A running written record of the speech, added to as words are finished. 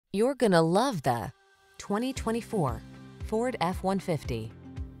You're gonna love the 2024 Ford F-150.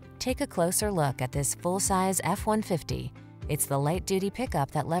 Take a closer look at this full-size F-150. It's the light-duty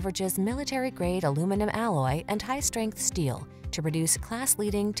pickup that leverages military-grade aluminum alloy and high-strength steel to produce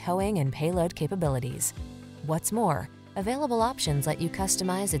class-leading towing and payload capabilities. What's more, available options let you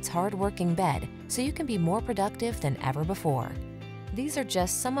customize its hard-working bed so you can be more productive than ever before. These are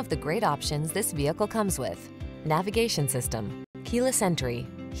just some of the great options this vehicle comes with: navigation system, keyless entry,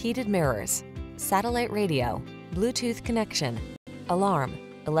 heated mirrors, satellite radio, Bluetooth connection, alarm,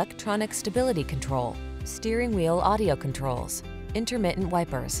 electronic stability control, steering wheel audio controls, intermittent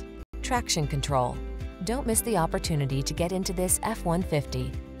wipers, traction control. Don't miss the opportunity to get into this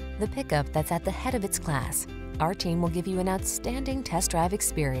F-150, the pickup that's at the head of its class. Our team will give you an outstanding test drive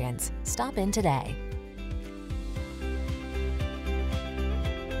experience. Stop in today.